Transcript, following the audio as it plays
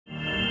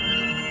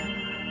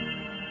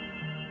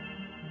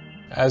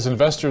As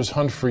investors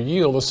hunt for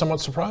yield, a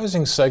somewhat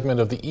surprising segment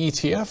of the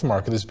ETF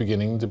market is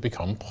beginning to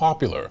become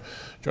popular.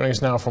 Joining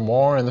us now for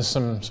more and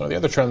some of the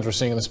other trends we're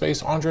seeing in the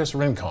space, Andres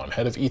Rincon,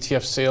 head of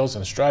ETF Sales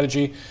and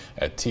Strategy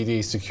at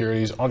TD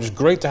Securities. Andres,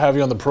 great to have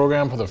you on the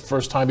program for the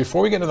first time.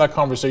 Before we get into that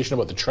conversation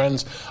about the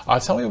trends,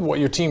 tell me what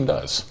your team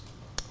does.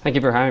 Thank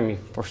you for having me,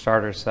 for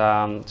starters.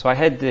 So I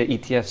head the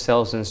ETF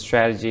Sales and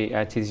Strategy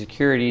at TD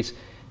Securities,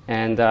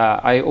 and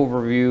I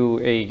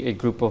overview a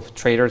group of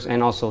traders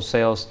and also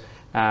sales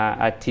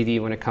at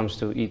TD when it comes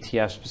to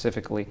ETFs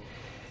specifically.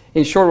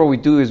 In short, what we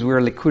do is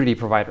we're liquidity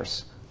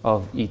providers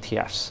of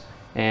ETFs.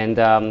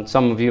 And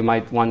some of you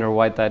might wonder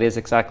what that is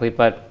exactly,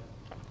 but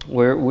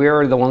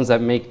we're the ones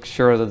that make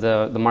sure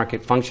that the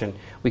market function.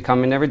 We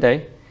come in every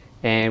day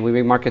and we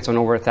make markets on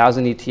over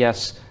 1,000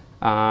 ETFs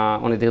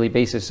on a daily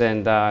basis,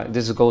 and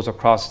this goes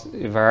across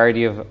a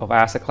variety of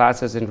asset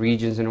classes and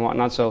regions and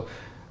whatnot. So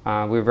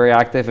we're very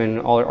active,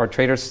 and all our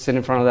traders sit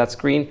in front of that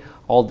screen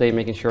all day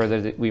making sure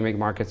that we make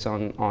markets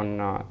on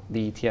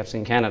the ETFs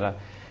in Canada.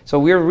 So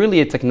we're really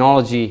a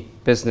technology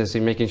business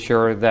in making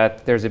sure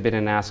that there's a bid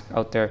and ask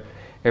out there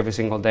every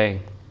single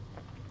day.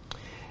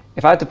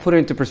 If I had to put it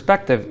into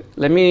perspective,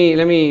 let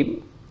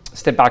me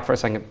step back for a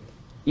second.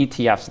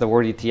 ETFs, the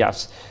word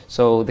ETFs.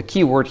 So the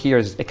key word here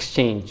is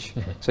exchange.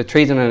 So it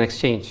trades on an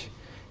exchange.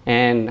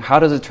 And how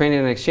does it trade in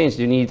an exchange?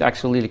 You need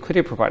actually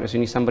liquidity providers. You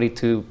need somebody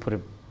to put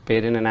a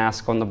bid and an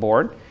ask on the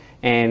board,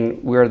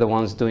 and we're the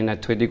ones doing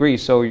that to a degree.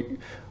 So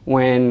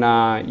when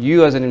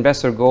you as an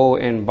investor go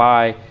and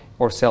buy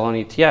or sell an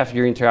ETF,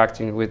 you're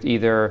interacting with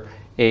either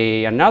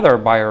another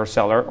buyer or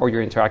seller, or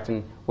you're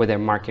interacting with a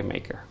market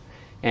maker.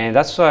 And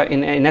that's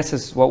in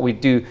essence what we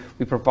do.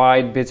 We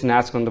provide bids and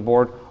asks on the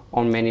board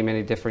on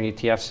many different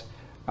ETFs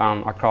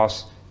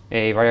across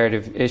a variety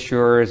of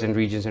issuers and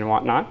regions and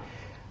whatnot.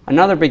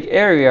 Another big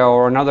area,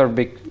 or another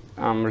big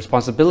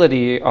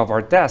responsibility of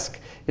our desk,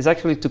 is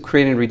actually to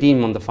create and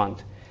redeem on the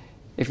fund.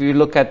 If you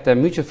look at the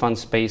mutual fund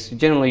space,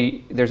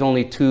 generally there's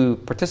only two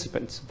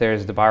participants.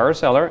 There's the buyer or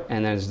seller,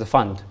 and there's the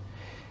fund.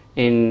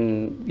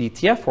 In the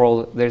ETF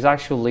world, there's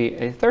actually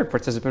a third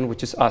participant,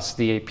 which is us,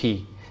 the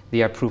AP,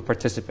 the approved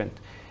participant.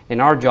 And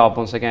our job,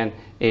 once again,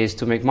 is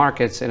to make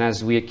markets, and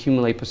as we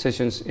accumulate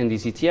positions in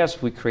these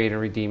ETFs, we create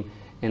and redeem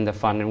in the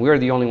fund. And we're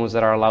the only ones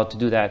that are allowed to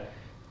do that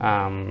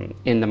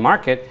in the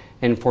market.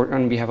 And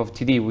on behalf of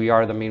TD, we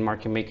are the main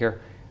market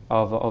maker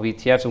of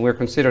ETFs, and we're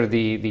considered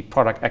the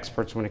product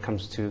experts when it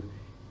comes to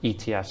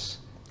ETFs.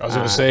 I was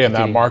going to say, in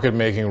that market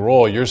making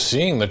role, you're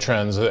seeing the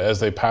trends as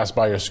they pass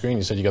by your screen.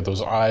 You said you got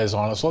those eyes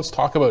on it. So let's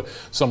talk about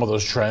some of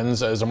those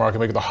trends as a market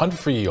maker. The hunt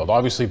for yield.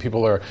 Obviously,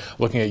 people are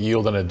looking at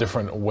yield in a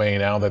different way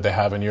now that they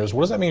have in years.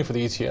 What does that mean for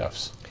the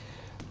ETFs?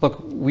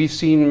 Look, we've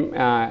seen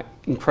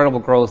incredible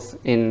growth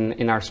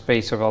in our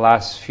space over the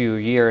last few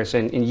years,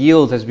 and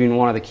yield has been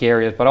one of the key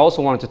areas. But I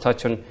also wanted to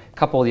touch on a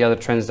couple of the other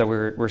trends that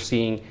we're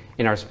seeing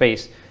in our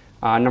space.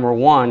 Number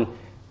one,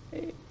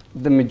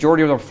 the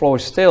majority of our flow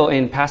is still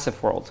in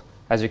passive world.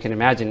 As you can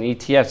imagine,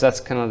 ETFs, that's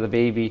kind of the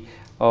baby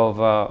of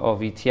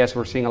ETFs.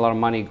 We're seeing a lot of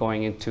money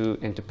going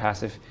into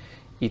passive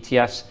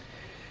ETFs.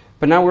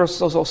 But now we're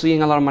also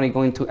seeing a lot of money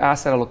going to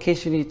asset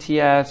allocation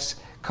ETFs,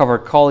 covered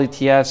call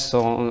ETFs,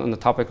 so on the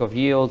topic of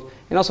yield,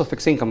 and also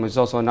fixed income, which is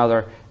also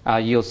another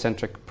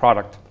yield-centric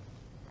product.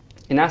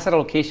 In asset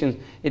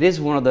allocation, it is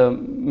one of the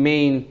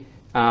main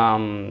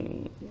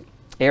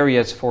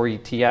areas for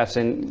ETFs,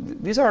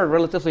 and these are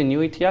relatively new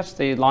ETFs.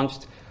 They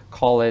launched,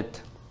 call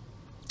it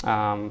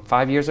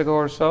 5 years ago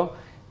or so,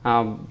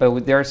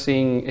 but they're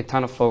seeing a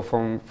ton of flow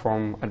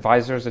from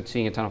advisors. They're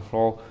seeing a ton of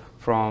flow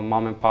from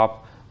mom and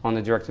pop on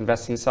the direct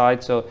investing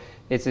side. So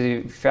it's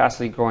a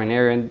fastly growing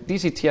area. And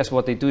these ETFs,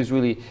 what they do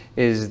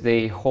is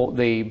they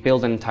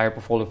build an entire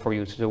portfolio for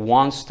you. So it's a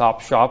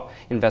one-stop shop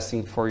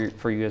investing for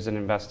you as an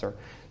investor.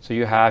 So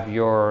you have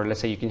let's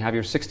say you can have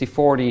your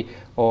 60-40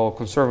 or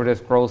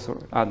conservative growth,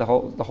 the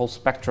whole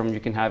spectrum. You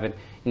can have it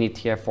in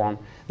ETF form.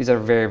 These are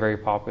very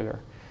popular.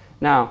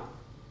 Now,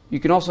 you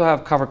can also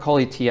have covered call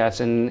ETFs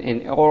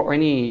or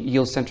any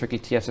yield-centric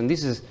ETFs, and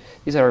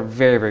these are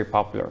very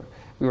popular.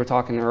 We were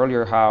talking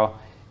earlier how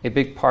a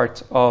big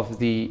part of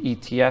the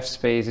ETF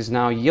space is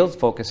now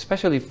yield-focused,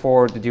 especially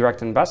for the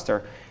direct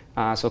investor.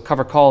 So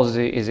covered calls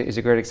is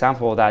a great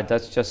example of that.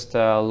 That's just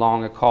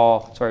long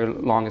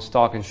a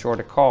stock and short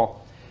a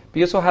call. But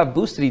you also have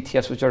boosted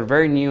ETFs, which are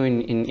very new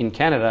in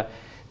Canada.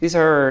 These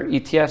are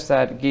ETFs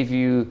that give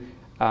you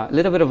a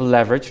little bit of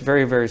leverage,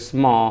 very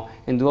small,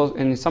 and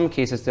in some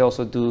cases they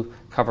also do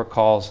cover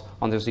calls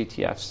on those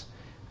ETFs.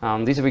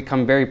 These have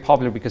become very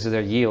popular because of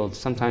their yield,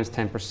 sometimes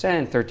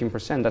 10%,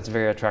 13%. That's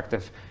very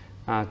attractive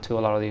to a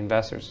lot of the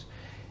investors.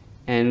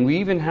 And we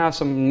even have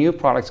some new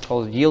products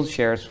called yield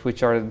shares,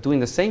 which are doing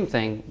the same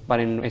thing, but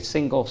in a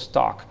single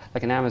stock,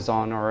 like an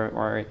Amazon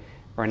or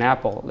an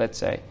Apple, let's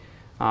say.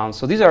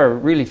 So these are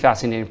really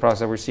fascinating products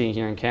that we're seeing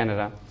here in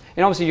Canada.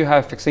 And obviously you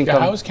have fixed income.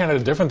 Yeah, how is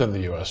Canada different than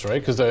the US, right?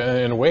 Because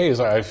in ways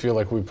I feel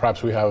like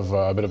perhaps we have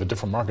a bit of a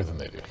different market than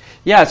they do.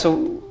 Yeah,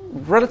 so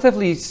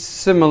relatively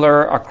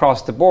similar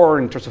across the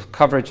board in terms of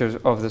coverage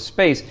of the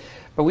space.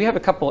 But we have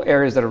a couple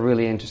areas that are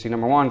really interesting.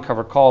 Number one,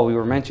 covered call, we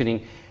were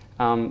mentioning,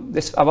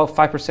 this about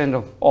 5%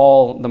 of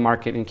all the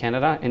market in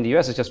Canada. In the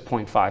US, it's just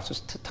 0.5, so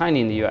it's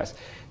tiny in the US.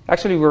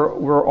 Actually,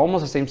 we're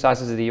almost the same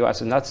size as the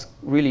US, and that's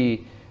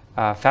really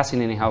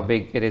fascinating how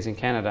big it is in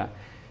Canada.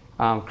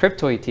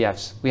 Crypto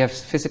ETFs, we have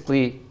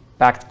physically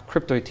backed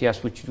crypto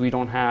ETFs, which we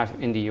don't have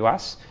in the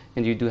US,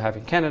 and you do have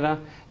in Canada.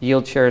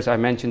 Yield shares, I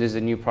mentioned, is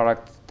a new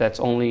product that's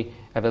only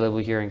available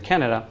here in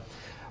Canada.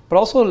 But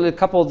also a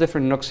couple of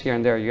different nooks here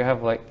and there. You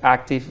have like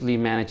actively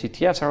managed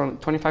ETFs, around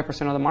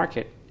 25% of the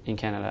market in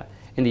Canada.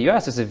 In the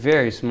US, it's a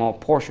very small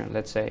portion,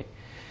 let's say.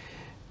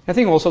 I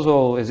think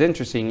also is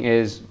interesting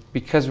is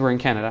because we're in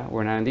Canada,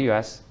 we're not in the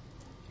US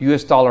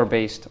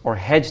dollar-based or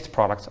hedged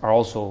products are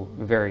also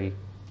very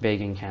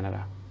big in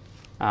Canada.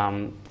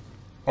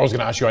 I was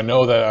going to ask you, I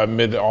know that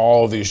amid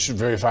all of these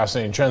very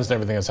fascinating trends and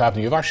everything that's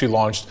happening, you've actually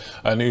launched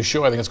a new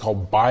show. I think it's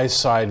called Buy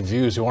Side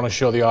Views. You want to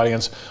show the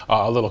audience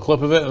a little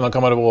clip of it, and I'll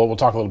come out and we'll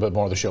talk a little bit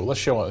more of the show. Let's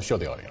show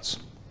the audience.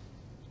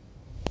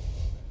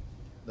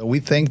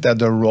 We think that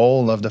the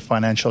role of the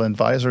financial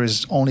advisor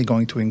is only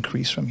going to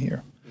increase from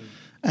here.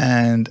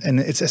 And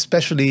it's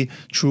especially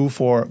true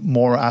for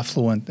more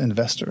affluent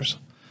investors.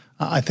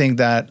 I think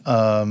that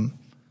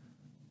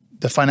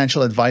the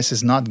financial advice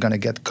is not going to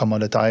get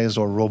commoditized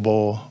or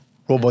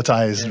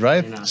robotized,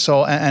 right?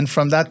 So, and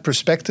from that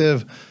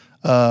perspective,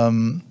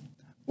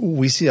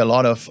 we see a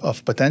lot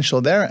of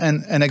potential there.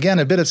 And again,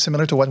 a bit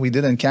similar to what we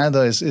did in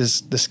Canada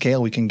is the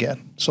scale we can get.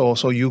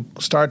 So you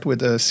start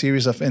with a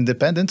series of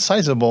independent,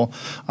 sizable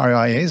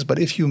RIAs, but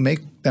if you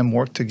make them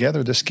work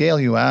together, the scale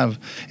you have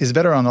is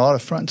better on a lot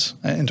of fronts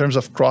in terms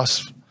of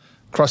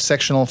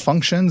cross-sectional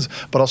functions,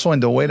 but also in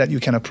the way that you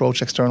can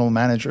approach external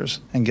managers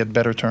and get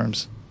better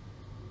terms.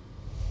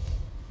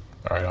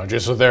 All right,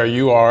 Andres, so there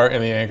you are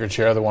in the anchor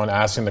chair, the one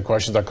asking the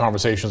questions. That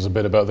conversation is a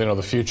bit about,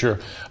 the future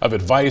of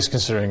advice,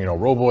 considering,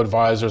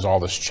 robo-advisors,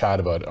 all this chat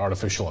about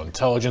artificial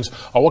intelligence.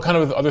 What kind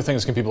of other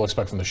things can people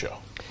expect from the show?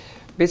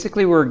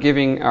 Basically, we're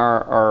giving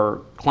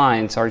our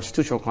clients, our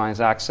institutional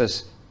clients,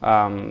 access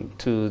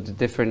to the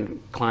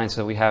different clients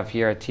that we have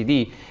here at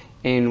TD,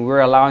 and we're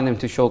allowing them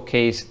to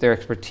showcase their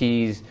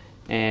expertise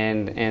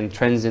and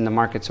trends in the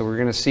market. So we're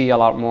going to see a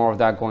lot more of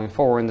that going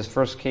forward. In this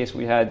first case,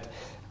 we had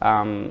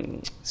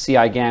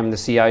CI GAM, the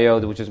CIO,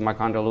 which is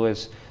Marc-Andre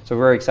Lewis. So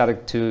we're very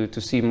excited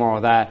to see more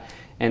of that.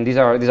 And these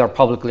are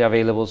publicly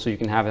available, so you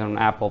can have it on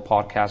Apple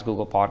Podcasts,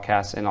 Google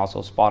Podcasts, and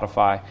also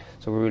Spotify.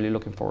 So we're really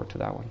looking forward to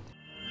that one.